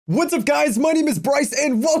What's up, guys? My name is Bryce,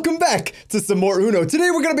 and welcome back to some more Uno.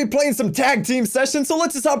 Today, we're gonna be playing some tag team sessions, so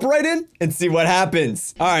let's just hop right in and see what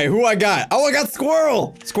happens. All right, who I got? Oh, I got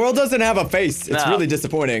Squirrel. Squirrel doesn't have a face. It's really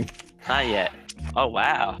disappointing. Not yet. Oh,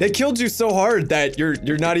 wow. They killed you so hard that you're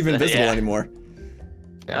not even visible anymore.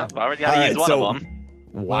 Yeah, I've already got to use one of them.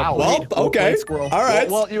 Wow. Well, okay. All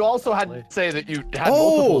right. Well, you also had to say that you had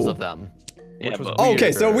multiples of them. Yeah,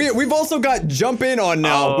 okay, so we've also got jump in on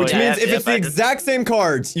now, which means if it's the exact same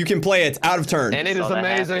cards, you can play it out of turn. And it is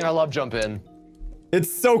amazing. I love jump in.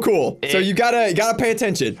 It's so cool. So you gotta pay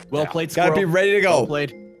attention. Well played, Squirrel. Gotta be ready to go. Well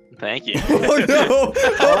played. Thank you. Oh no!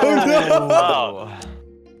 Oh no! Oh.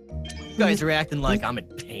 You guys are acting like I'm in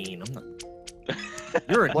pain. I'm not.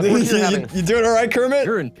 You're in. You doing all right, Kermit?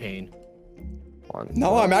 You're in pain.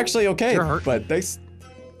 No, I'm actually okay. You're hurt. But they.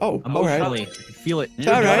 Oh, emotionally, okay. I can feel it.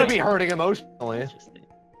 You're gonna be hurting emotionally.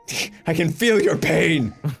 I can feel your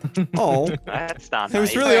pain. Oh, that's not I was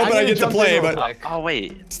nice. really hoping I get to play, but oh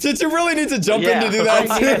wait, did you really need to jump in to do that?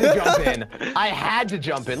 I had to jump in. I had to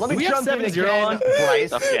jump in. Let me jump in again,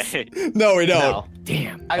 Bryce. Okay. No, we don't. No.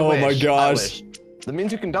 Damn. Oh my gosh. That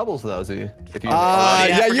means you can doubles those. If you.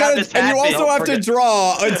 Yeah, you gotta, and you also have to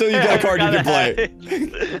draw until you get a card you can play.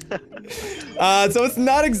 So it's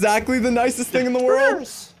not exactly the nicest thing in the world.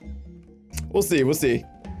 We'll see. We'll see.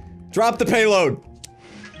 Drop the payload.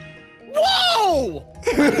 Whoa!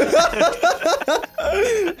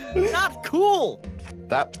 Not cool.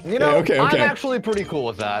 That okay. I'm actually pretty cool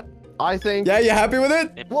with that. I think. Yeah, you happy with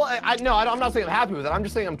it? Well, I'm not saying I'm happy with it. I'm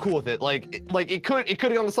just saying I'm cool with it. Like it could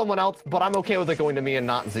have gone to someone else, but I'm okay with it going to me and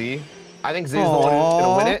not Z. I think Z is the one who's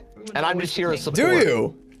gonna win it, and I'm just here as support. Do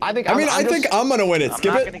you? I think. I think I'm gonna win it.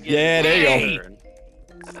 Skip it. Yeah, there you go.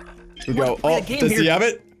 Here we go. Oh, does he have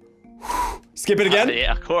it? Skip it again?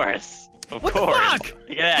 Yeah, of course. Of course. The fuck?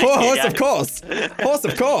 Yeah. Of course.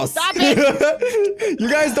 Of course. Stop it! You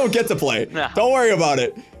guys don't get to play. No. Don't worry about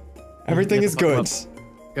it. Everything is good.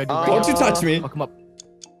 Don't you touch me. Come up.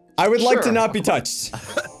 I would like to not be touched.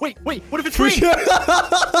 Wait, what if it's rain? What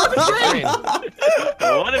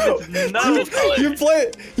if it's no color?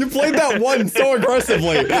 You played that one so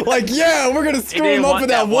aggressively. Like, yeah, we're gonna screw him up with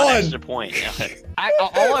that one. Extra point.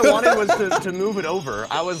 All I wanted was to move it over.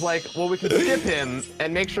 I was like, well, we can skip him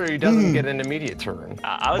and make sure he doesn't get an immediate turn.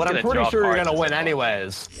 But I'm pretty sure you're gonna win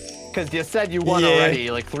anyways, because you said you won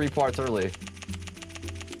already, like 3 parts early.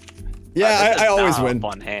 Yeah, I always win.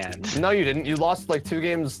 One hand. No, you didn't. You lost like 2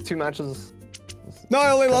 games, 2 matches. No,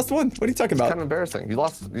 I only lost 1. What are you talking about? It's kind of embarrassing. You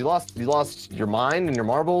lost your mind and your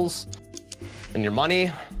marbles and your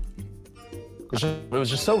money. It was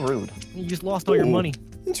just so rude. You just lost all your money.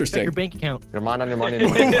 Interesting. Your bank account. Your mind on your money.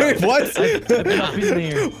 Wait, what? I've not been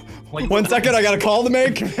there. Like, 1 second, I got a call to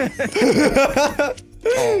make.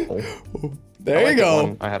 There you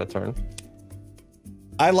go. I had a turn.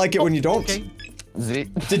 I like it when you don't. Okay. Z.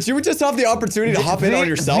 Did you just have the opportunity to hop in on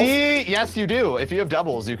yourself? Z, yes, you do. If you have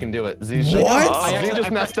doubles, you can do it. Z. What? Z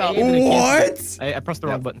just messed up. What? I pressed the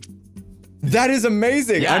wrong button. That is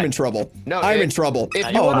amazing. Yeah. I'm in trouble. No, I'm in trouble.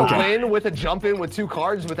 If you want to win with a jump in with 2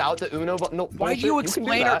 cards without the Uno button, no. Why do you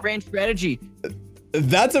explain our grand strategy?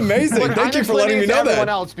 That's amazing. Thank you for letting me know that. Everyone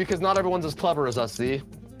else, because not everyone's as clever as us. Z.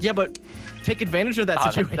 Yeah, but take advantage of that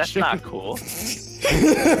situation. That's not cool.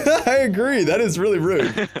 I agree. That is really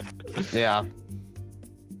rude. Yeah.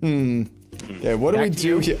 Yeah, what do we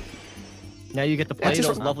do here? Now you get to play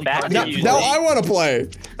those lovely cards. Now I want to play.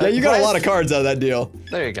 Yeah, you got a lot of cards out of that deal.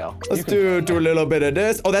 There you go. Let's do a little bit of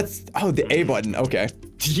this. Oh, that's the A button. Okay.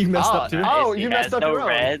 You messed up too. Oh, you messed up your own.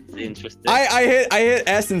 Reds. Interesting. I hit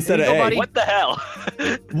S instead of A. What the hell?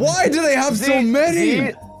 Why do they have so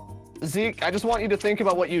many? Zeke, I just want you to think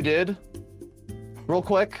about what you did, real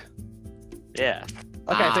quick. Yeah.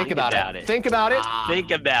 Okay, think about it. Think about it. Think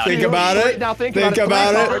about it. Think about it. Now think about it.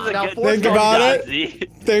 Think about it.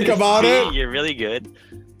 Think about it. You're really good.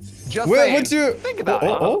 Just saying. you think about it?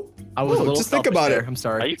 I was a little just think about there. it. I'm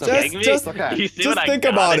sorry. Are you kidding me? Just think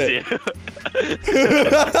about it.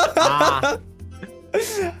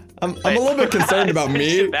 I'm a little bit concerned about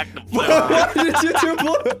me. Why did you do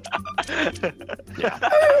blue? You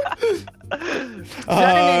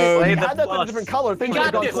had that in a different color. Things would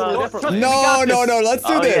have gone completely differently. No. Let's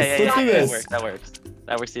do this. Let's do this. That works.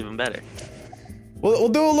 That works even better. We'll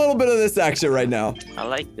do a little bit of this action right now. I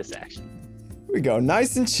like this action. Here we go.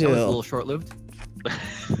 Nice and chill. That was a little short-lived.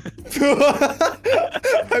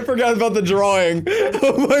 I forgot about the drawing.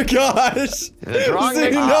 Oh my gosh. The drawing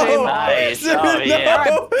makes nice. Oh, yeah.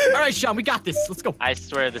 All right, Sean, we got this. Let's go. I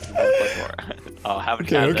swear this is before. Oh, how many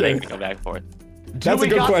times did I go back and forth? That's a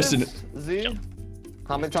good question. Z?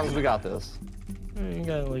 How many times we got this? You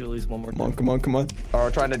gotta leave at least one more. Come on, come on, come on. Or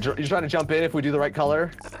you're trying to jump in if we do the right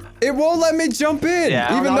color. It won't let me jump in,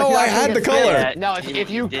 Yeah. even No, though if you I actually had the get color. skipped- No, if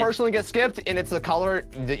you did. personally get skipped and it's the color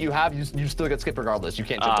that you have, you still get skipped regardless. You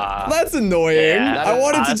can't jump in. That's annoying. Yeah, I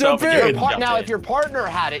wanted to jump so in. jump Now, in. if your partner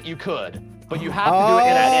had it, you could, but you have to do it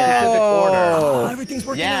in a specific order. Oh, Everything's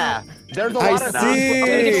working Yeah, out. there's a I lot of. see. I'm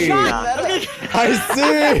gonna get shot.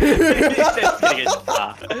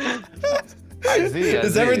 I see.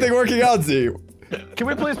 Is everything working out, Z? Can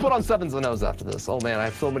we please put on 7s and O's after this? Oh man, I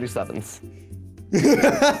have so many 7s. Yeah,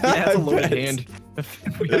 that's a loaded bet. hand.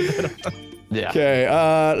 Yeah. Okay,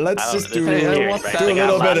 let's I just don't do, know, this is weird, do right? a I got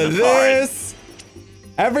little bit lots of of cards. this.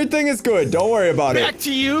 Everything is good. Don't worry about Back it.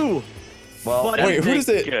 to you. Well, Buddy. Wait, who does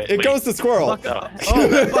it? Good. It Wait. goes to Squirrel. Bucko.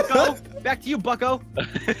 Oh, Bucko. Back to you, Bucko.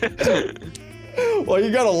 Well,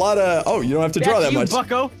 you got a lot of. Oh, you don't have to draw that Back to you, much.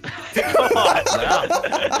 Bucko.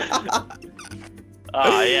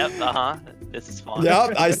 Oh, yep, This is fun.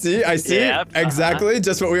 Yep, I see. I see. Yep, Exactly,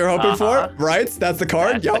 just what we were hoping for. Right? That's the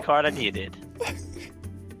card. That's Yep. the card I needed.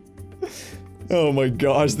 Oh my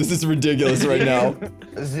gosh, this is ridiculous right now.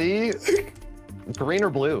 Z, green or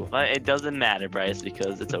blue? But it doesn't matter, Bryce,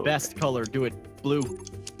 because it's over. Best color. Do it. Blue.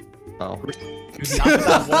 Oh.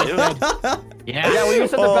 Yeah. Yeah, well, you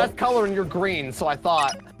said the Oh. best color and you're green, so I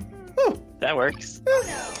thought. That works.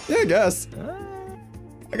 Yeah, I guess.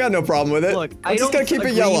 I got no problem with it. Look, I'm I just don't gonna keep it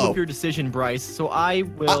agree yellow. with your decision, Bryce. So I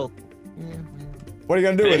will. What are you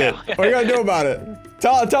gonna do with it? Yeah. What are you gonna do about it?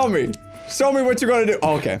 Tell me. Show me what you're gonna do.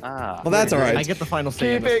 Oh, okay. Ah. Well, that's all I right. get the final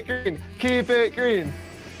say. Keep it green. Keep it green.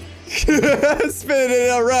 Spin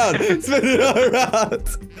it around. Spin it around.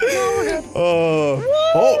 Oh.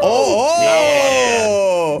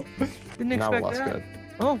 Oh. Didn't Now expect less that. good.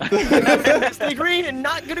 Oh. Stay green and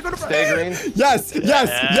not gonna go to Stay green. Yes. Yes.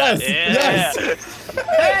 Yes. Yes.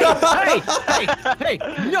 Hey, no. I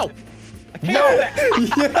can't No. do that.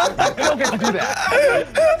 You don't get to do that.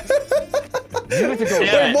 You get to go.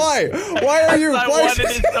 Damn Wait, it. why? Why are you? I Why wanted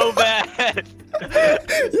it so bad.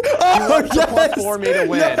 Oh, yes. For me to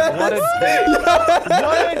win. Yes. What a dick.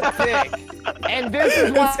 What a dick. And this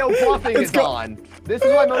is why no bluffing is on. This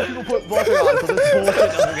is why most people put bluffing on, so this bullshit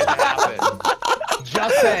doesn't get to happen.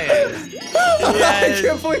 Just saying.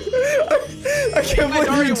 I can't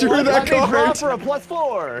believe you drew that Let me draw card. for a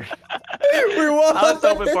 +4. We won. I was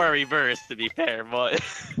hoping for a reverse, to be fair, but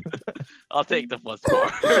I'll take the +4.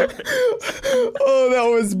 Oh, that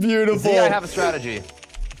was beautiful. See, I have a strategy.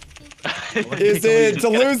 Is it to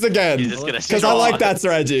lose again? He's just gonna Because I like that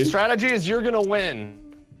strategy. Strategy is you're gonna win.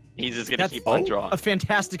 He's just gonna That's keep on drawing. a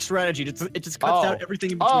fantastic strategy. It just cuts out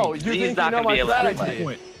everything in between. Oh, you He's think not you know gonna be my able to do strategy?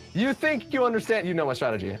 Point. You think you understand? You know my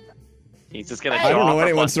strategy. He's just gonna draw I don't know for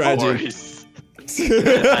anyone's strategy. +4s.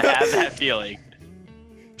 I have that feeling.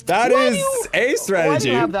 That Why is do you- a Why do strategy.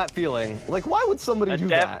 you have that feeling? Like, why would somebody I do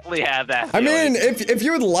that? definitely have that I feeling. mean, if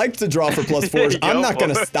you would like to draw for +4s, I'm Go not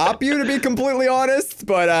gonna for it. stop you, to be completely honest.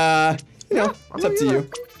 But you know, it's up to you.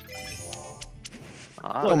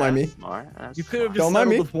 Oh, Don't mind that's me. Smart. That's You could have just Don't mind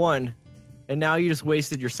settled me. with one, and now you just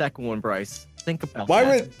wasted your second one, Bryce. Think about Why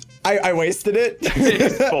that. would I wasted it?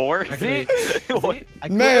 smart. 4. See? What?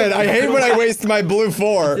 Man, I hate when I waste my blue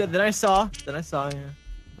 4. Then I saw, yeah.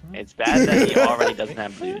 It's bad that he already doesn't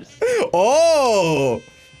have blues. Oh,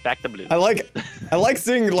 Back to blue. I like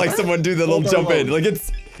seeing like someone do the little jump in. Like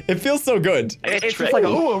it feels so good. It's just like,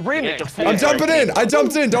 ooh, a remix. I'm jumping in. I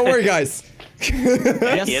jumped in. Don't worry, guys.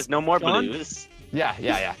 Yes, He has no more John? blues. Yeah.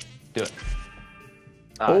 Do it.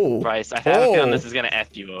 Oh. Bryce, I have a feeling Oh. this is gonna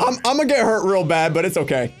F you over. I'm gonna get hurt real bad, but it's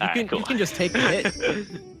okay. Alright, cool. You can just take the hit.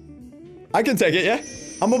 I can take it. Yeah,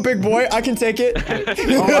 I'm a big boy. I can take it. Oh,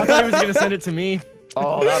 I thought he was gonna send it to me.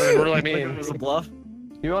 Oh, that would have been really Like it mean. was a bluff.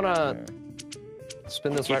 You wanna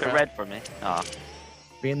spin this Keep right it around? red for me. Oh.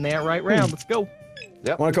 Being that right round. Let's go.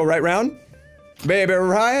 Wanna go right round? Baby,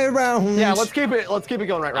 right round. Yeah, let's keep it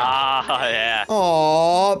going right round. Ah, yeah.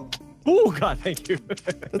 Aww, Oh God, thank you.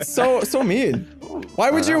 that's so mean. Why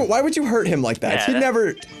would you hurt him like that?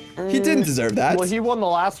 Yeah, He didn't deserve that. Well, he won the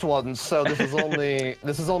last one, so this is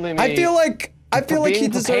only me. I feel like he being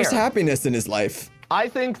deserves prepared. happiness in his life. I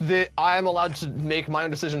think that I am allowed to make my own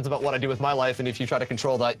decisions about what I do with my life, and if you try to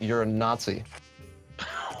control that, you're a Nazi.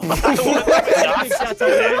 That's a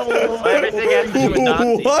little- Everything has to do with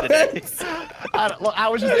Nazis today. What? I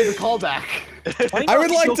was just making a callback.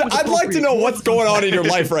 I'd like to know what's going on in your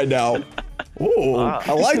life right now. Ooh,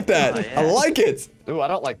 I like that. Oh, yeah. I like it. Ooh, I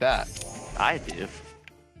don't like that. I do.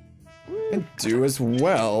 I do as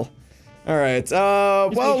well. All right.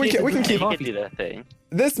 Well, we can You keep. can do that thing.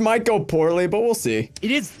 This might go poorly, but we'll see.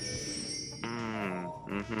 It is.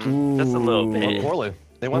 Just a little bit. Poorly.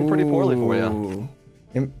 They went pretty poorly for you. Ooh.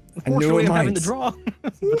 I knew it I'm having might. the draw.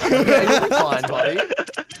 Yeah, you'll be fine, buddy.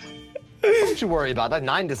 Don't you worry about that.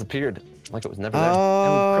 9 disappeared like it was never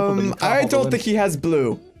there. I don't think he has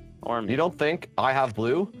blue. Or You don't think I have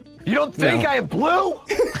blue? You don't think I have blue?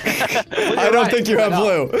 I don't think you have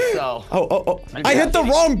blue. So. Oh. I hit the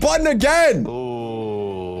wrong button again.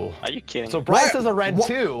 Ooh. Are you kidding? So Bryce Why- is a red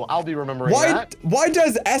too. I'll be remembering Why? that. Why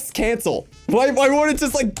does S cancel? Why won't it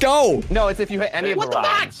just like go? No, it's if you hit any of the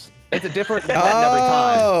rounds. It's a different button Oh. every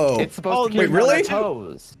time. It's supposed to wait, keep you on really? their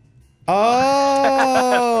toes.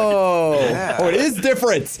 Oh. Yeah. Oh, it is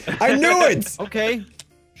different. I knew it. Okay.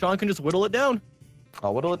 Sean can just whittle it down.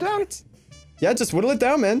 I'll whittle it down. Yeah, just whittle it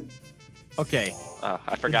down, man. Okay. Oh,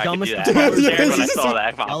 I forgot I could do dumbest that. of I was colors. scared when I Yes, saw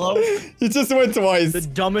that. Yellow. You just went twice. The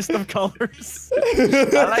dumbest of colors.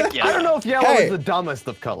 I like yellow. I don't know if yellow Hey. is the dumbest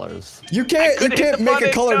of colors. You can't make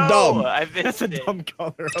a color dumb. I That's a missed it. dumb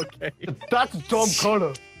color. Okay. That's dumb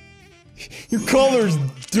color. Your color's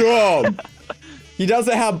dumb. He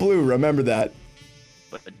doesn't have blue, remember that.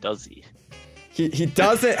 But does he? He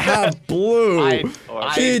doesn't have blue.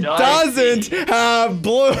 He does doesn't have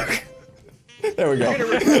blue. There we go.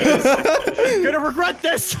 Gonna regret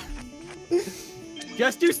this.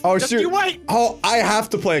 Just you. Oh, just shoot. you wait. Oh, I have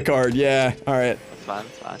to play a card. Yeah, all right. It's fine,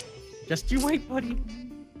 it's fine. Just you wait, buddy.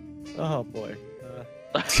 Oh boy.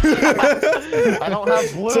 I don't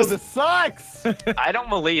have blue. Just- This sucks. I don't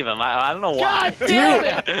believe him. I don't know why. God damn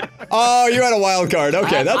it. Oh, you had a wild card.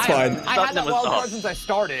 Okay, that's fine. I had that wild card since I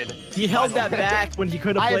started. He held that back when he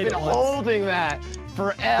could have I've played been it once. holding that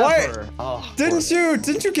forever. What? Oh, Didn't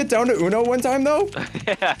you get down to Uno one time though?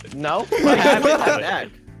 Yeah, No. He put that back.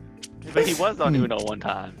 but he was on Uno one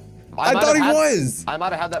time. I thought he was. I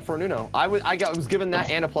might have had that for an Uno. I was given that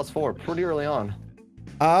and a +4 pretty early on,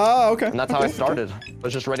 Oh, okay. and that's how I started. I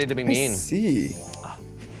was just ready to be I mean. see.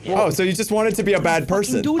 Oh, so you just wanted to be a bad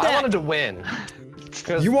person. Do I that. wanted to win.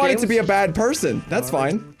 You wanted to be a bad person. That's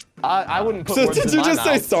fine. I wouldn't put So words did in you my just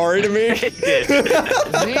say mouth. sorry to me? It did. Z,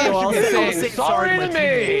 Well, you I was saying saying sorry sorry to to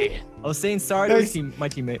me. I was saying sorry to Thanks. my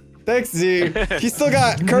teammate. Thanks, Z.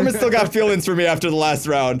 Kermit still got feelings for me after the last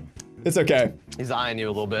round. It's okay. He's eyeing you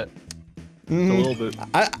a little bit. A little bit.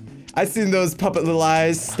 I seen those puppet little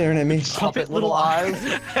eyes staring at me. Puppet little eyes.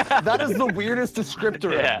 That is the weirdest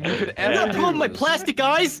descriptor Yeah. you could Yeah. ever Come on, my use. plastic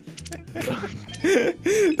eyes.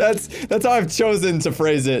 That's how I've chosen to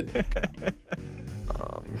phrase it.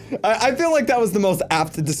 I feel like that was the most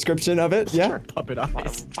apt description of it. Yeah. Puppet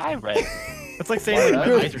eyes. Why red? It's like saying like,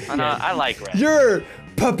 You're- my eyes are I know, dead. I like red. Your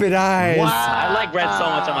puppet eyes. I like red so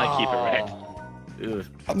much, I'm gonna keep it red. Ugh.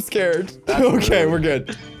 I'm scared. Okay, we're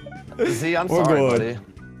good. Z, I'm We're sorry, good. buddy.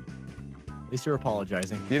 At least you're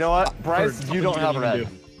apologizing. You know what, Bryce? For You don't something have you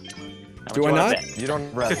red. How Do much I you wanna not? bet? You don't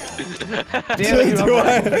have red. Do, Damn it, you do have I?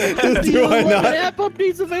 red. Do I not?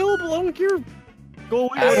 Applebee's available. I don't care. Go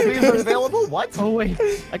away. Applebee's are available? What? Oh wait,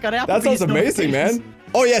 I got Applebee's. That sounds amazing, notifications. man.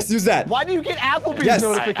 Oh yes, use that. Why do you get Applebee's Yes.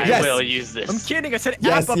 notifications? Yes. I will use this. I'm kidding. I said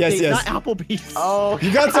Yes, Applebee's, yes, yes. not Applebee's. Oh,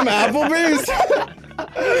 You got some Applebee's?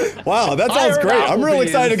 Wow, that sounds Fire great. I'm real Applebee's.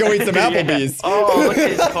 excited to go eat some Applebee's. Oh, look at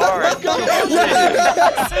his card.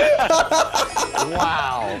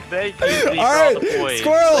 wow. Thank you, Z, for All right, the points.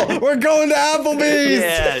 Squirrel, we're going to Applebee's.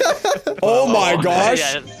 Yes. Oh my gosh.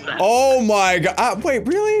 Yes. Oh my god. Wait,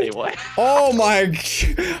 really? Wait, what? Oh my.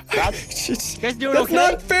 You guys doing That's okay?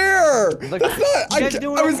 not fair. That's not. guys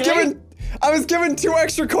doing I was okay? I was given 2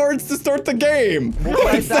 extra cards to start the game.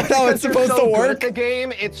 Is that how it's Because you're supposed so to good work? at the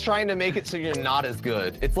game, it's trying to make it so you're not as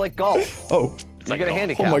good. It's like golf. Oh. You get a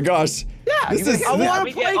handicap. Oh my gosh. Yeah, This you is. get- I this- wanna Let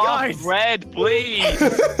me play, get off guys. red, please.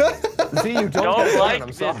 Z, you don't, Don't get like I'm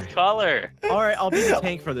this sorry. color. All right, I'll be the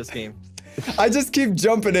tank for this game. I just keep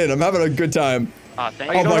jumping in. I'm having a good time. Oh,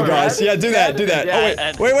 thank you Oh you. my don't gosh. red? Yeah, do that. Do that.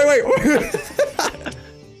 Yeah, Oh wait. Wait.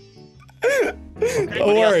 Don't Anybody else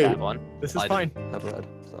worry. have one? This is I fine. didn't have red,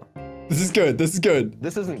 so. This is good. This is good.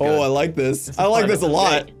 This isn't good. Oh, I like this. This I is like fun. this a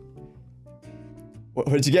lot. What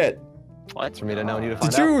did you get? What? For me to know and you to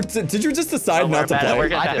find Did you just decide Oh, not to we're bad. We're play?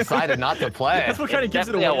 good. I decided not to play. That's what kind of It's gives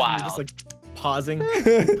it away. definitely a You're just while. like pausing.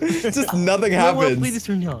 Just nothing Do I want to play happens. this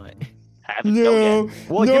or not? Have it. No. Go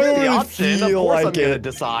Well, no, give I me the don't option. Of feel course I'm like gonna it.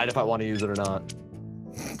 decide if I want to use it or not.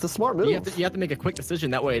 It's a smart move. You have to make a quick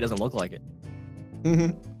decision. That way it doesn't look like it.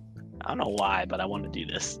 Mhm. I don't know why, but I want to do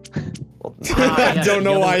this. I don't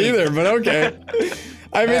know why either, but okay.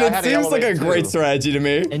 I mean, I it had a seems like a elevate great too. strategy to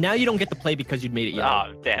me. And now you don't get to play because you'd made it yet.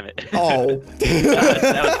 Oh, damn it. Oh.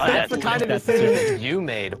 That's the kind of That's decision that you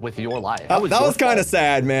made with your life. That was your kind of fault.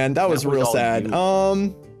 sad, man. That was was real all sad.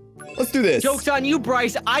 you. Let's do this. Joke's on you,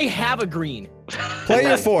 Bryce. I have a green. Play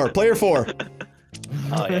your 4. Play your 4.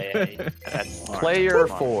 Oh, yeah. That's smart. Player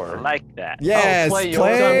Smart. 4. I like that. Yes, player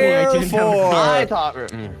player 4. I thought.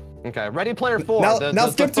 Okay, Ready Player 4. Now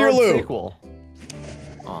skip to your third loop. sequel.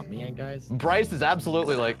 Oh man, guys. Bryce is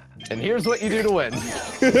absolutely like, and here's what you do to win.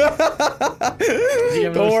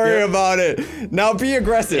 Don't worry about it. Now be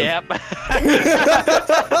aggressive. Yep.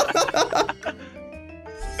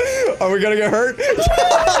 Are we gonna get hurt?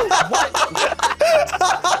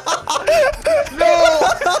 No.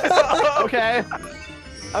 Okay.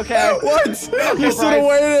 Okay. What? You should have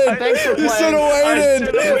waited. Thanks for You should have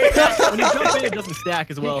waited. When you jump in, it doesn't stack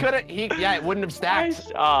as well. Yeah, it wouldn't have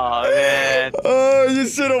stacked. Oh, man. Oh, you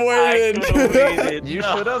should have waited. Waited. You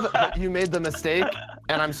should have. You made the mistake,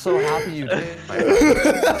 and I'm so happy you did. My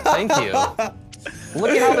friend. Thank you.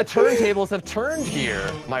 Look at how the turntables have turned here,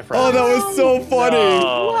 my friend. Oh, that was so funny.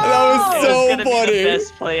 No. That was so It was gonna funny. be the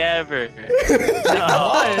best play ever.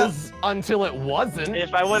 It was until it wasn't.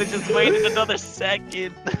 If I would have just waited another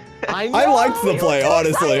second. I liked the play,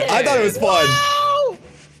 honestly. I thought it was fun.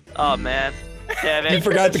 Oh, man. Damn it. You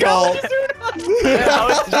forgot to call. I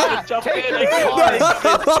was trying to jump in.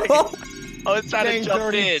 I was trying to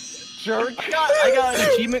jump in. Jerk. I got an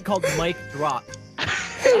achievement called Mic Drop.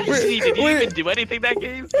 Z, did you even do anything that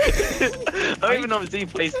game? I don't even know if Z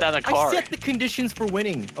placed down a card. I set the conditions for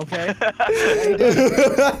winning, okay?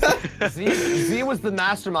 Z was the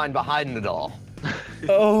mastermind behind it all.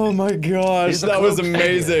 Oh my gosh, that was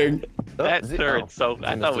amazing. That third, so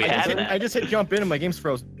I thought we had that. I just hit jump in and my game's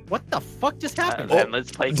froze. What the fuck just happened? And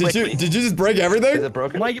let's play Did quickly. you just break everything? Is it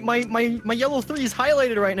broken? My yellow 3 is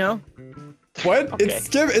highlighted right now. What? Okay.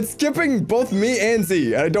 It's skipping both me and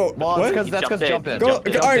Z. I don't. Well, what? that's because jump in. Go, Jump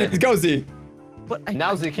in. all right, go Z. But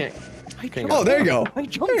Now Z can't. Oh, there you go. I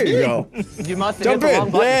jumped There you in. go. You must have Jump hit the in,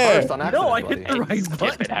 wrong button yeah. first on accident. No, I hit the buddy. right Skip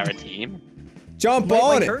button. it, our team. Jump My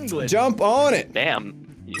on turn it. glitch. Jump on it.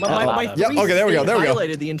 Damn. My Yep, okay, there we go, there we go.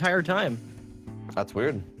 highlighted the entire time. That's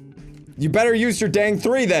weird. You better use your dang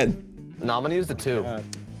 3 then. No, I'm gonna use the 2.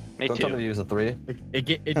 Me Don't tell me to too. use the 3.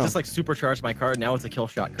 It just like supercharged my card. Now it's a kill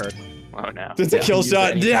shot card. Oh, no. It's a kill use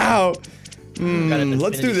shot. that. Yeah. Got an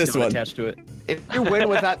Let's do affinity this stone one. attached to it. If you win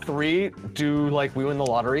with that 3, do like we win the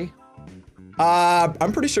lottery?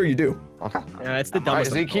 I'm pretty sure you do. Okay. Yeah, it's the All right,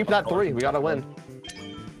 dumbest. Z, keep that 3. We gotta win.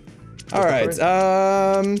 All right.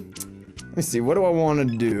 Let me see. What do I want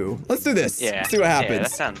to do? Let's do this. Yeah. Let's see what happens. Yeah,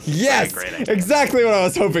 that sounds yes. like a great idea. Exactly what I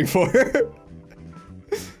was hoping for.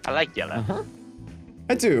 I like yellow.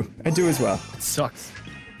 I do as well. It sucks.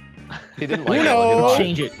 He didn't like Uno. it.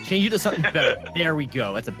 Change it. Change it to something better. There we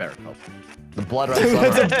go. That's a better color. The blood red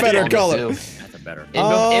That's a better color. That's a better.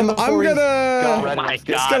 I'm before gonna. he's Oh ready, my let's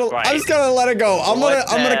get- God. I'm just gonna let it go. I'm What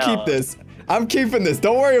gonna the keep hell? this. I'm keeping this.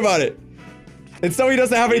 Don't worry about it. It's so he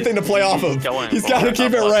doesn't have anything to play off of. going He's for gotta it.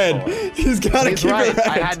 keep it I'm red. for it. He's gotta He's keep right. it red.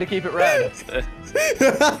 I had to keep it red.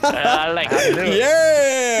 I like I had to do it. it.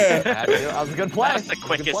 Yeah. I had to do it. That was a good play. That's the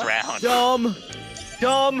quickest round. Dumb.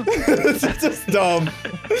 Dumb. It's just dumb.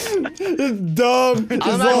 It's dumb. It's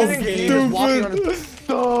I'm all imagining Z just walking on stupid. his...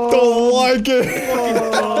 Don't like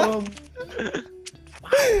it.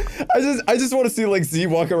 I just want to see like Z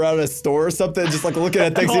walk around a store or something, just like looking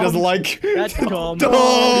at things he doesn't like. That's dumb.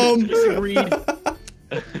 Dumb. Disagreed.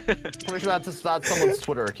 Pretty sure that's someone's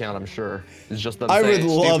Twitter account, I'm sure. It's just them I saying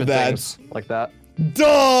would love stupid that. things like that.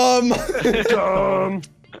 Dumb. Dumb.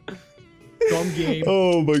 Dumb game.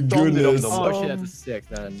 Oh my goodness. dumb. Oh shit, that's a 6.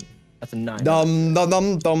 Then that's a 9. Dumb, dumb,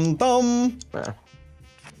 dumb, dumb, dumb. Yeah.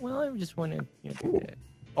 Well, I just want to.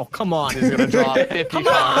 Oh come on. He's gonna drop 50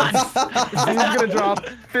 cards. He's gonna drop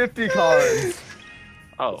 50 cards.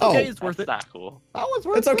 Oh, Okay, it's worth that's it. not cool. That was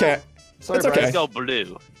worth It's okay. Sorry, It's okay. Let's go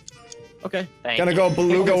blue. Okay. Thank Gonna you. go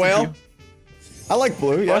beluga whale? I like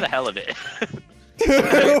blue, For the yeah. hell of it.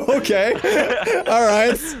 Okay. All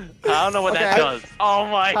right. I don't know what that Okay. does. Oh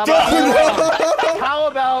my How God. How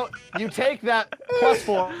about you take that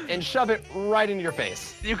 +4 and shove it right into your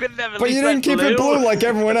face? You could never. But you didn't keep it blue like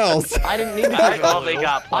everyone else. I didn't need to keep I it only blue.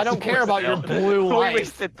 got I don't care about your +4 blue We life.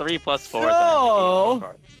 wasted 3 + 4.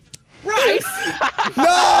 No. Bryce! No!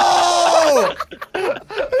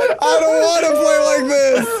 I don't want to play like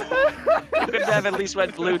this. You could have at least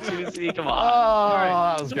went blue too. See, come Oh,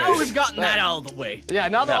 on. that was So good. now we've gotten that out of the way. Yeah,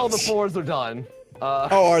 now that No. all the 4s are done.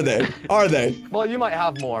 Oh, are they? Are they? Well, you might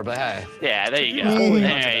have more, but hey. Yeah, there you go. Holy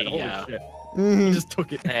There you holy go. shit. Mhm. He just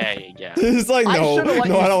took it. There you go. He's like, no, should've let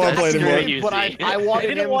no, you I don't want to play finish anymore. it. it, but I I wanted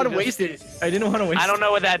didn't him want to just- waste it. I didn't want to waste it. I don't know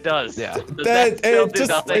what that does. Yeah. Does That still it do just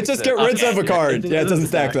nothing? it just get rid Okay. of a card. Yeah, it doesn't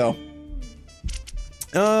stack stack. though.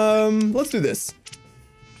 Let's do this.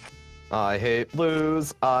 I hate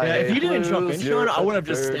blues. If you didn't jump in, Sean, I would have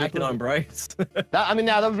just stacked it on Bryce. I mean,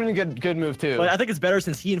 that would have been a good move too. But I think it's better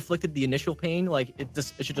since he inflicted the initial pain. Like it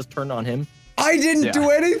should just turn on him. I didn't do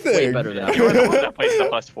anything. Way better than You're the one that plays the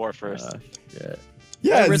 +4 first.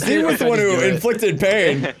 Yeah, Z was the one who inflicted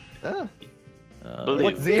pain.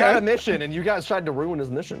 Look, Z had a mission, and you guys tried to ruin his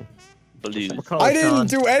mission. I didn't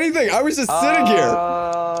do anything. I was just sitting here.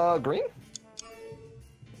 Green?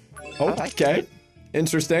 Oh, okay.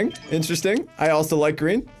 Interesting. Interesting. I also like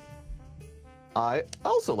green. I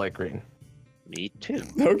also like green. Me too.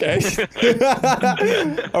 Okay.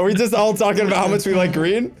 Are we just all talking about how much we like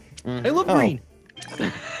green? I love green.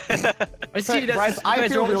 I see that. Bryce, I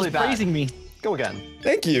feel really bad. Praising me. Go again.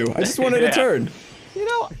 Thank you. I just wanted a turn. You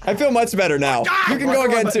know, I feel much better now. You can go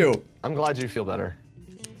again too. I'm glad you feel better.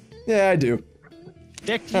 Yeah, I do.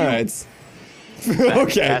 All right.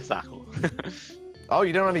 Okay. That's not cool. Oh,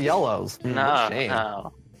 you don't have any yellows. No. Shame.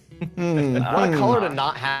 No. What a color to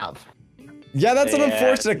not have. Yeah, that's an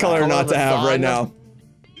unfortunate color not to have right now.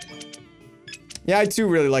 Yeah, I too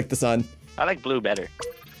really like the sun. I like blue better.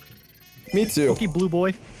 Me too. Okay, blue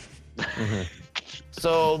boy.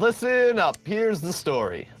 So listen up. Here's the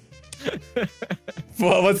story.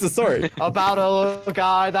 Well, what's the story? About a little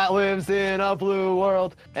guy that lives in a blue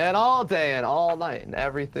world, and all day and all night, and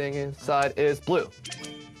everything inside is blue.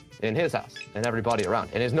 In his house, and everybody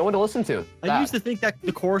around, and there's no one to listen to. I used to think that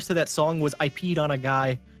the chorus to that song was "I peed on a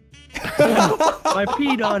guy." I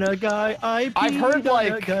peed on a guy. I've heard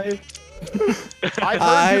like. a guy.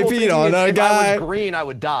 I peed on a guy. If I was green, I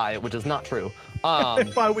would die, which is not true.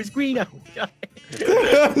 If I was green, I would die.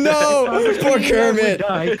 No, poor Kermit.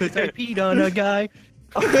 Because I peed on a guy.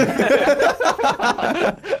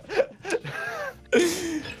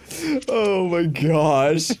 Oh my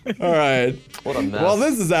gosh. All right. What a mess. Well,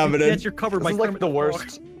 this is happening. That's your cover by like the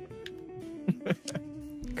worst.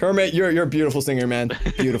 Kermit, you're a beautiful singer, man.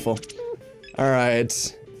 Beautiful. All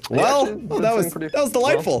right. Well, that was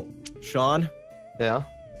delightful. Sean? Yeah?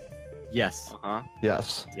 Yes.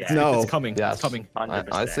 Yes. Yeah. No. It's coming. Yes. It's coming.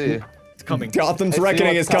 I see. It's coming. Gotham's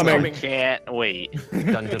Reckoning is coming. Can't wait.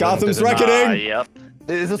 Gotham's Reckoning. Yep.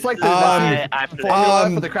 Is this like the formula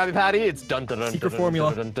for the Krabby Patty? It's dun dun dun. Secret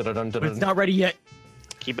formula. But it's not ready yet.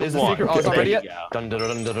 Keep it Is the warm. secret? Oh, it's not ready yet.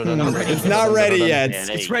 It's not ready yet.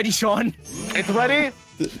 It's ready, Sean. It's ready.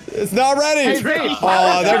 It's not ready. It's ready.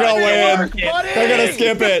 Oh, they're gonna win. They're gonna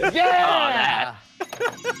skip it. Yeah.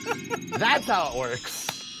 That's how it works.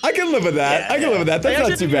 I can live with that. I can live with that. That's not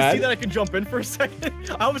too See bad. that I could jump in for a second.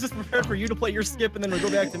 I was just prepared for you to play your skip and then we'll go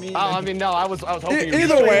back to me. Oh, I mean, no, I was hoping.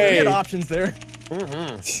 Either way, we had options there.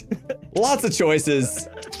 Lots of choices.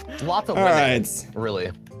 Lots of. All right.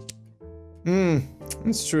 Really.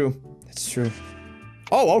 It's true. It's true.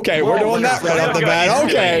 Oh, okay. We're doing that right off the bat.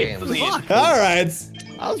 Okay. All right.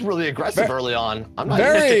 I was really aggressive early on. I'm not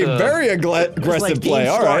very aggressive play.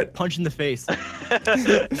 All right. Punch in the face.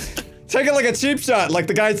 Taking like a cheap shot, like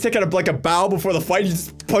the guy's taking like a bow before the fight, you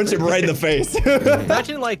just punch him right in the face.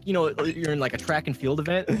 Imagine like, you know, you're in like a track and field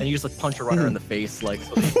event and you just like punch a runner in the face, like.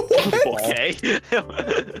 Okay.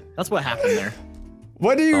 That's what happened there.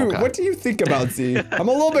 What do you think about Z? I'm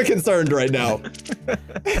a little bit concerned right now.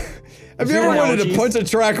 Have you ever wanted to punch a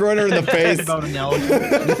track runner in the face? About analogies.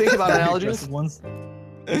 You think about analogies?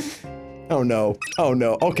 Oh no. Oh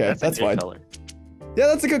no. Okay, that's fine. Color. Yeah,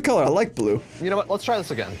 that's a good color. I like blue. You know what? Let's try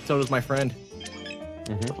this again. So does my friend.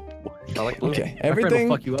 I like blue. Okay, My friend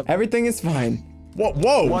will fuck you up. everything is fine.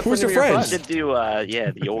 Whoa, who's your friend? To do,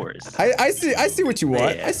 yeah, yours. I see what you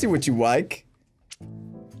want. Yeah. I see what you like.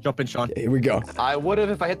 Jump in, Sean. Okay, here we go. I would have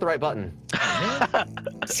if I hit the right button.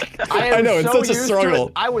 I know, it's such a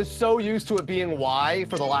struggle. I was so used to it being Y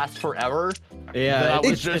for the last forever. Yeah, I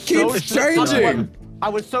was just keeps changing. I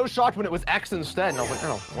was so shocked when it was X instead, and I was like,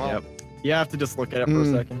 oh, well. Yep. You have to just look at it for a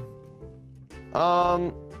second.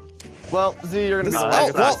 Well, Z, you're gonna be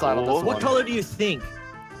the last side on this one. What color do you think?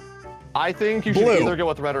 I think you should either go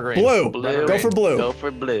with red or green. Blue. Go for blue. Go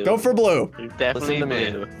for blue. Go for blue. Definitely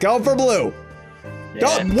blue. Go for blue.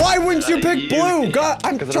 Yeah. Why wouldn't you pick blue? God,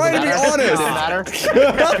 I'm trying to be honest. It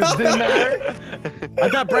didn't matter. I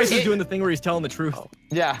thought Bryce was doing the thing where he's telling the truth.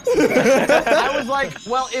 Yeah. I was like,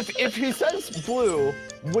 well, if he says blue,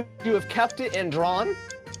 would you have kept it and drawn?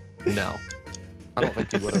 No. I don't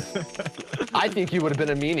think you would have. I think you would have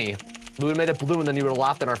been a meanie. We would have made it blue and then you would have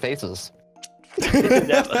laughed in our faces.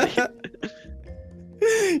 Definitely.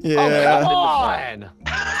 Yeah. Oh, come on!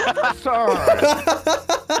 Sir.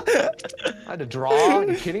 I had to draw? Are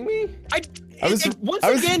you kidding me? Once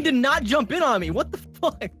again did not jump in on me. What the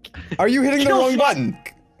fuck? Are you hitting the wrong button?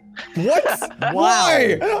 What?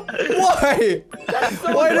 Why? Why? That's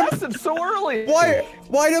so aggressive so early.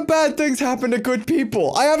 Why do bad things happen to good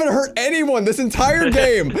people? I haven't hurt anyone this entire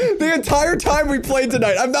game. The entire time we played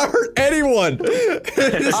tonight, I've not hurt anyone.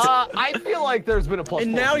 I feel like there's been a plus.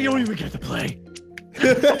 And now you don't even get to play.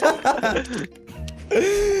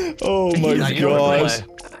 Oh my gosh.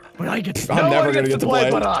 But I get to I'm never gonna get to play.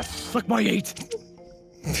 But us. Suck my 8.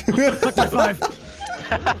 Suck my 5.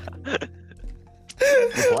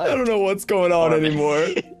 I don't know what's going on anymore.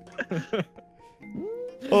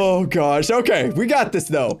 Oh gosh. Okay, we got this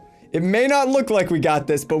though. It may not look like we got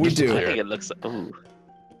this, but we do. I think it looks like, ooh.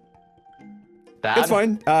 Bad? It's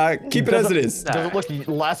fine. Keep it as it is. Does it look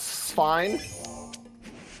less fine?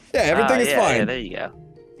 Yeah, everything is fine. Yeah, there you go.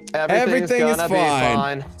 Everything is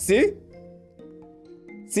fine. See?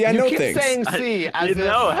 See, I know things. You keep saying C as You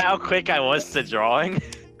know how quick I was to drawing?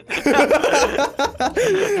 I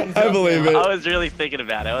believe it. I was really thinking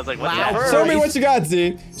about it. I was like, what's that? Show me what you got,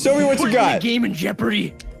 Z. Show me what you got. Game in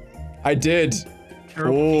jeopardy. I did.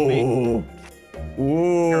 Ooh.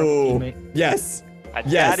 Ooh. Yes.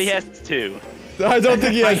 Yes. Daddy has 2. I don't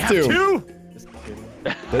think he has 2.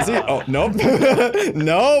 Does he? Oh, nope.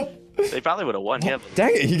 Nope. They probably would have won him.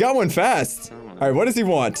 Dang it, he got one fast. All right, what does he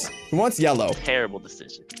want? He wants yellow. Terrible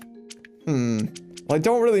decision. Well, I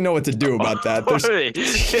don't really know what to do about that.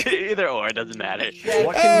 Either or, it doesn't matter.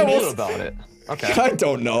 What can you do about it? Okay. I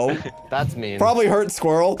don't know. That's mean. Probably hurt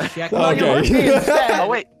Squirrel. Okay. Oh,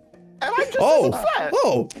 wait. And I just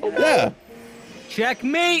Oh, yeah.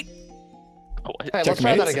 Checkmate. Oh, hey, let's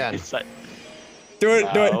try that again. Do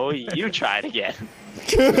it, do it. Oh, you tried again.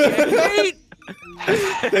 Checkmate.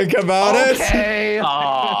 Think about it.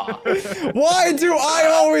 Oh. Why do I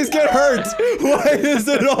always get hurt? Why is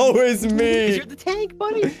it always me? You're the tank,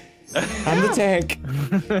 buddy. I'm the tank.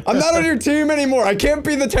 I'm not on your team anymore. I can't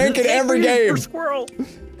be the tank in every game. Squirrel.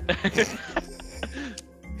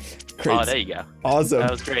 Great. Oh, there you go. Awesome.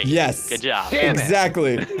 That was great. Yes. Good job. Damn it.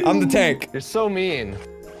 Exactly. I'm the tank. You're so mean.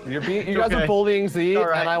 You guys are bullying Z,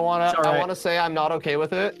 and I wanna say I'm not okay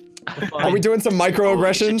with it. Are we doing some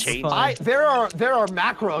microaggressions? There are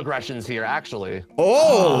macroaggressions here, actually.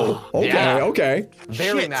 Oh. Okay. Yeah. Okay.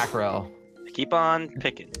 Very macro. Keep on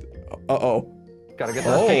picking. Uh-oh. Gotta get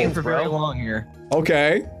those games for very long here.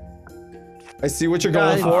 Okay. I see what you're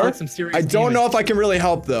going for. I don't know if I can really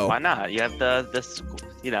help though. Why not? You have this,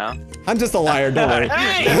 you know. I'm just a liar, don't worry.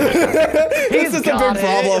 This is a big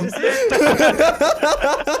problem.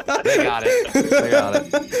 They got it. They got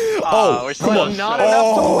it. Oh, we're come on. Not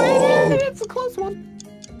enough to win it. It's a close one.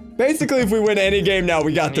 Basically, if we win any game now,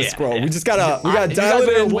 we got this, Squirrel. We just gotta dial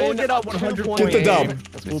it in. We'll get up 100 Get the dub.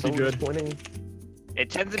 We'll be good.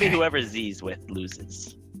 It tends to be whoever Z's with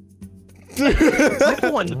loses. I've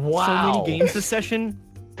won so many games this session.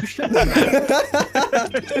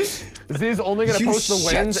 Z's only gonna post the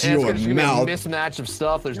wins, and it's gonna be a mismatch of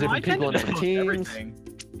stuff. There's different people in different teams.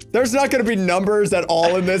 There's not gonna be numbers at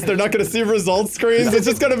all in this. They're not gonna see results screens. It's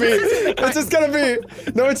just gonna be. It's just gonna be.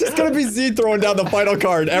 No, it's just gonna be Z throwing down the final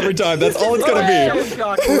card every time. That's all it's gonna be.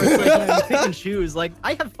 Pick and choose. Like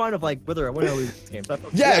I have fun of like whether I win or lose this game.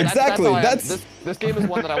 Yeah, exactly. This game is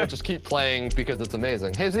one that I would just keep playing because it's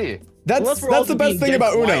amazing. Hey Z. That's the best thing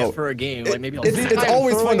about Uno. For a game, like maybe it's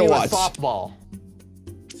always fun to watch. Softball.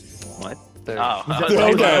 What? Oh,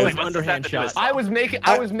 okay. Underhand shot. I was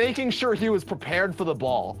making sure he was prepared for the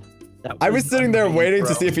ball. I was sitting there waiting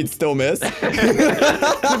to see if he'd still miss.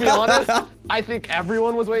 To be honest, I think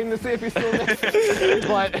everyone was waiting to see if he still missed.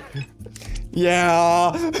 But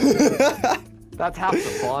yeah. That's half the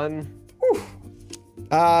fun.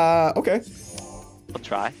 Okay. We'll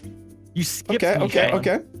try. You skipped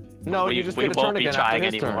Okay. No, you just get a turn again after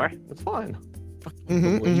his turn. It's fine.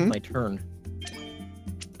 My turn.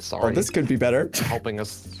 Sorry. Oh, this could be better. Helping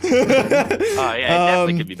us. Oh yeah, it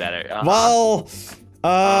definitely could be better. Well,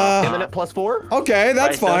 minute plus 4? Okay,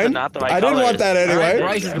 that's fine. I didn't want that anyway.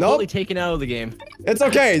 Bryce is completely taken out of the game. It's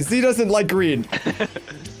okay. Z doesn't like green.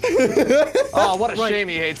 Oh, what a shame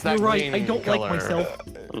he hates that green. I don't like myself.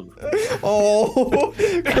 Oh,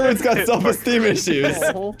 Kurt's got self-esteem issues.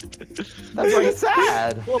 That's really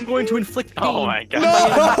sad. Well, I'm going to inflict pain. Oh my god.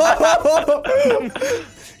 No!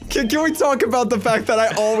 Can we talk about the fact that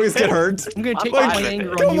I always get hurt? I'm gonna take my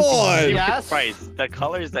anger come on you. on! Yes. Bryce, the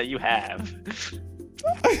colors that you have.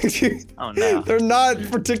 Oh no. They're not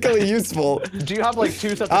particularly useful. Do you have like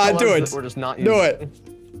 2 sets of colors do it. that we're just not using? Do it.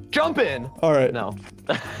 Jump in. All right. No.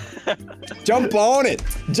 Jump on it.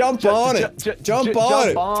 Jump on it. Jump on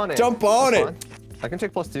it. Jump on it. I can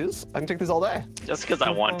take +2s. I can take these all day. Just because I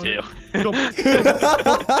want to.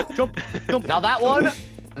 Jump. Now that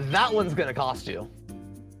one's gonna cost you.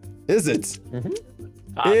 Is it? Mm-hmm.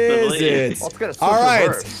 Is it? Let's get a All right,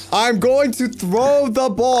 reverse. I'm going to throw the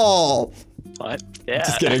ball. What? Yeah.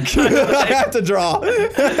 Just kidding. I have to draw.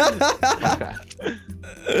 Okay.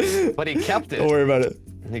 But he kept it. Don't worry about it.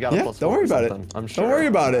 He got a Yeah, plus don't 4 worry or about it. something, I'm sure. Don't worry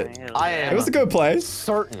about it. I am. It was a good play.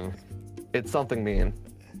 Certain it's something mean.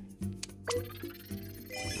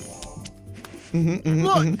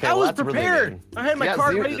 Look, I was that's really prepared. mean. I had my Yeah,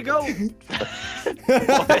 card Z- ready to go. Z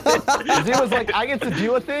was like, I get to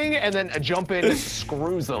do a thing, and then a jump in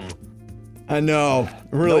screws him. I know. No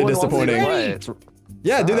Really one wants to disappointing. play. It's-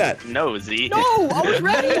 Yeah, do that. No, Z. No, I was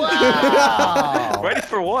ready. Wow. Ready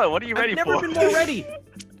for what? What are you ready I've never for? been more ready.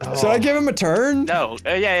 Should I give him a turn? No.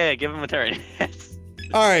 Yeah, give him a turn. Yes.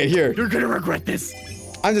 All right, here. You're gonna regret this.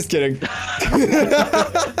 I'm just kidding.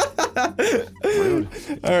 Rude.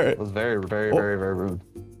 All right. It was very, very, very, very rude.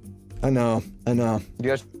 I know. You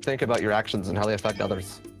guys think about your actions and how they affect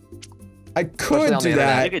others. I could on the do You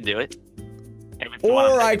that. could do it.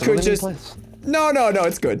 Or I It's a could living just... place. No,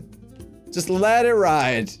 it's good. Just let it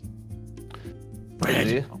ride. Z?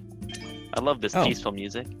 I love this Oh. peaceful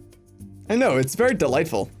music. I know, it's very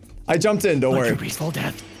delightful. I jumped in, don't worry. Peaceful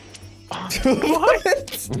death.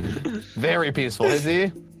 What? Very peaceful. Hey,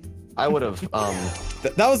 Z? I would have,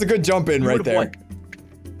 That was a good jump in right there. What?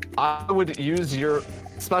 I would use your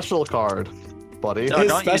special card, buddy. No, His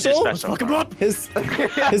don't use your special? special. Fuck him up. His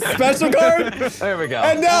special card? There we go.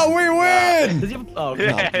 And now we win! Does he have, oh, no.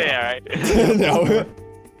 Yeah, right. No.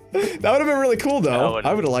 That would have been really cool, though. would've-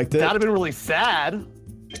 I would have liked it. That'd have been really sad.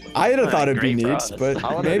 I'd have thought it'd be Great for neat, us. but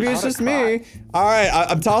I would've- maybe I it's would've just me. All right,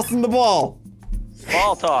 I'm tossing the ball.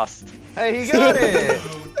 Ball tossed. Hey, he got it.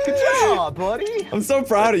 Good job, buddy. I'm so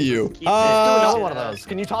proud of you. Keep it. Do another one of those.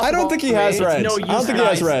 Can you toss I the don't ball think he to has me? red. No I use, don't think he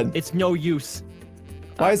has guys. red. It's no use.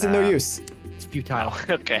 Why is it no use? It's futile.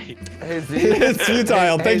 Okay. Hey, Z. It's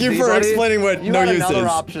futile. Hey, Thank you Z, for buddy. explaining what You no had use another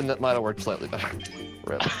is. option that might have worked slightly better.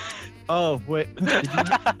 Rip. Oh, wait.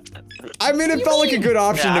 I mean, it felt like a good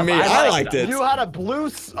option Yeah, to me. I I like liked it. You had a blue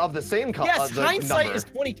of the same color. Yes, hindsight is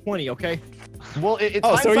 20/20, okay? Well, it's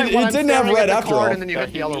Oh, so hindsight he when I'm didn't have staring red at the after card all. And then you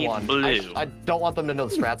hit the other He one. blue. I don't want them to know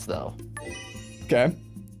the strats though. Okay.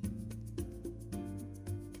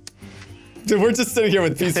 Dude, we're just sitting here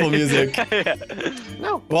with peaceful music.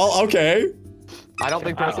 No, Well, okay. I don't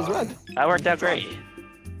think Bryce is red. That worked out great.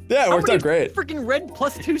 Yeah, it How worked many out great. Freaking red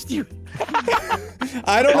 +2s do you?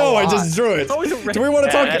 I don't know. I lot. just drew it. How is it red? Do we want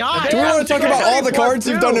to talk? Yeah, Do we want to talk about all the cards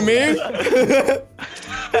you've done to me?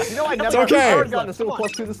 You know, I never okay. ever gotten a single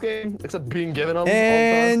 +2 this game, except being given them.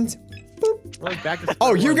 And Right back to oh,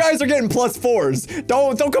 square you one. guys are getting +4s.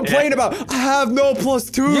 Don't complain about I have no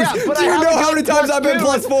 +2s. Yeah, but Do I you know haven't how many got times I've been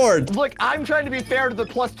 +2s. +4'd? Look, I'm trying to be fair to the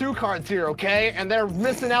 +2 cards here, okay? And they're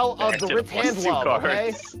missing out of the Rip Hand Plus two Love,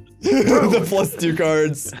 okay? cards. The +2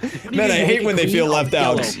 cards. Man, I hate when they feel left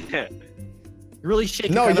out. You're really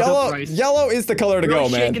shaking No, things up, yellow. Bryce. Yellow is the color to You're go,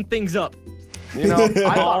 really man. shaking things up. You know, I Oh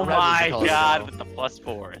thought red was my the color, god, so. with the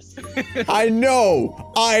 +4s. I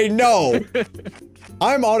know.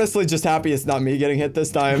 I'm honestly just happy it's not me getting hit this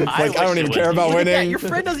time. I Like, I don't wish even it care was. about Look at that, winning. your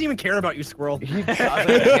friend doesn't even care about you, Squirrel. He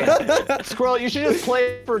doesn't. Squirrel, you should just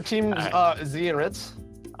play for Team Z and Ritz.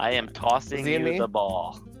 I am tossing Z and you me? the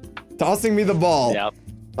ball. Tossing me the ball. Yep.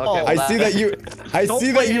 Okay, Oh, well, I see that you. I Don't see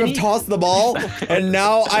that play you have any- tossed the ball, and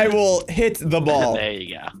now I will hit the ball. There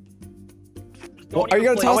you go. Well, are you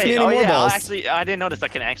gonna toss me any more yeah, balls? actually, I didn't notice I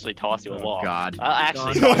can actually toss you a ball. God. I'll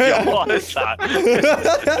actually God. toss you a ball this time.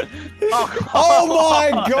 Oh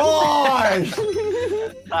my gosh!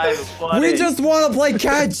 I'm funny. We just want to play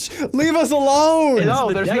catch. Leave us alone. No,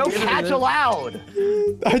 the there's deck no you're catch gonna- allowed.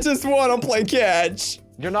 I just want to play catch.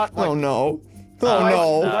 You're not like. Oh no. Bryce,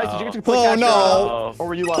 Oh no. Bryce, did you get to play Oh catch no. or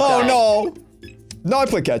were you left Oh out? no. No, I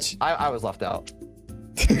play catch. I was left out.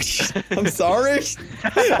 I'm sorry.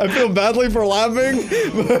 I feel badly for laughing,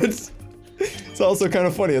 but it's also kind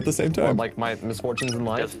of funny at the same time. Like my misfortunes in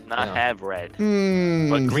life. Does not Yeah. have red. But He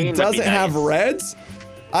green would be doesn't have nice. reds.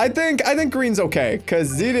 I think green's okay, cause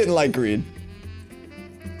Z didn't like green.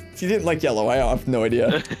 He didn't like yellow. I have no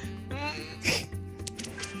idea.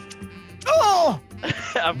 Oh!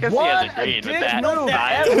 I'm guessing he What has a a green with dick that. move.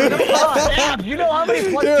 Nice. You know how many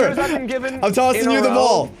 +2s Here. I've been given? I'm tossing in a you the row?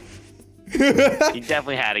 ball. He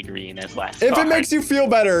definitely had a green as last If card. it makes you feel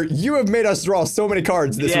better, you have made us draw so many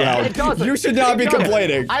cards this Yeah. round. It doesn't. You should not It be doesn't.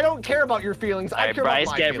 complaining. I don't care about your feelings. I Alright, care Bryce,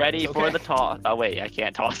 about my get feelings, ready for okay? the toss. Oh wait, I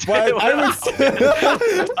can't toss. But I was Oh,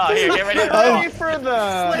 here, get ready for the Ready toss. for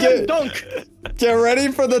the Get- Dunk! get ready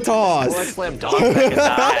for the Let's toss. slam Toss dunk. that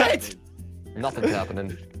cannot. Nothing's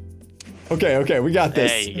happening. Okay, we got There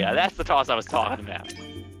this. you go. That's the toss I was talking about.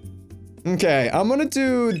 Okay, I'm gonna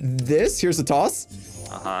do this. Here's the toss.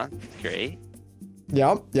 Uh-huh. Great.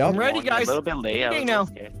 Yep. I'm ready, guys. A little bit late. Okay, now.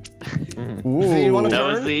 Ooh. Z, you want to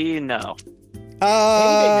No, turn? Z, no.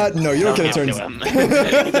 No, you don't get a turn.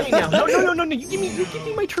 No. You give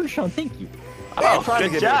me my turn, Sean. Thank you. Oh,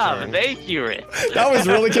 Good job. Thank you, Rich. That was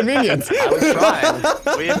really convenient. I was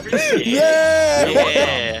trying. We appreciate it. Yeah!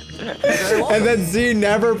 Yeah. And then Z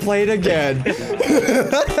never played again.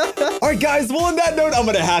 Alright guys, well on that note, I'm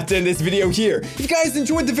gonna have to end this video here. If you guys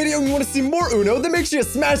enjoyed the video and you want to see more Uno, then make sure you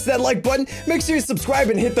smash that like button, make sure you subscribe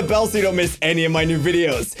and hit the bell so you don't miss any of my new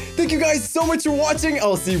videos. Thank you guys so much for watching.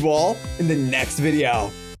 I'll see you all in the next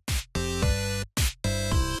video.